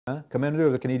Commander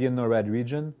of the Canadian Norad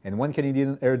region and 1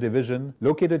 Canadian Air Division,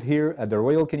 located here at the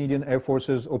Royal Canadian Air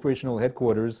Force's Operational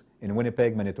Headquarters in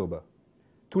Winnipeg, Manitoba.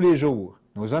 Tous les jours,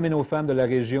 nos hommes et nos femmes de la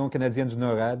région canadienne du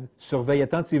Norad surveillent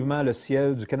attentivement le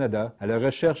ciel du Canada à la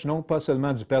recherche non pas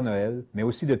seulement du Père Noël, mais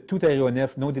aussi de tout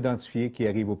aéronef non identifié qui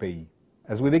arrive au pays.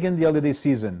 As we begin the holiday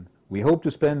season, we hope to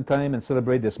spend time and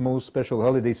celebrate this most special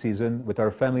holiday season with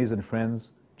our families and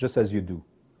friends, just as you do.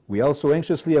 We also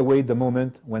anxiously await the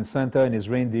moment when Santa and his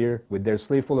reindeer, with their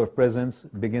sleigh full of presents,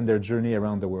 begin their journey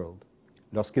around the world.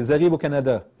 Lorsqu'ils arrivent au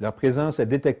Canada, leur présence est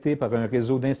détectée par un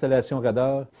réseau d'installations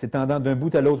radars s'étendant d'un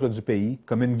bout à l'autre du pays,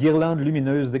 comme une guirlande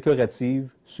lumineuse décorative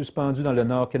suspendue dans le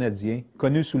nord canadien,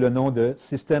 connue sous le nom de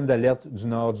Système d'alerte du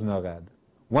nord du NORAD.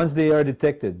 Once they are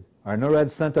detected, our NORAD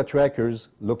Santa trackers,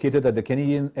 located at the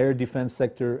Canadian Air Defense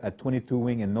Sector at 22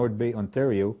 Wing in North Bay,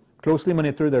 Ontario, closely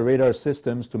monitor the radar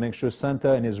systems to make sure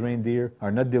Santa and his reindeer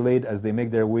are not delayed as they make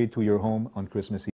their way to your home on Christmas Eve.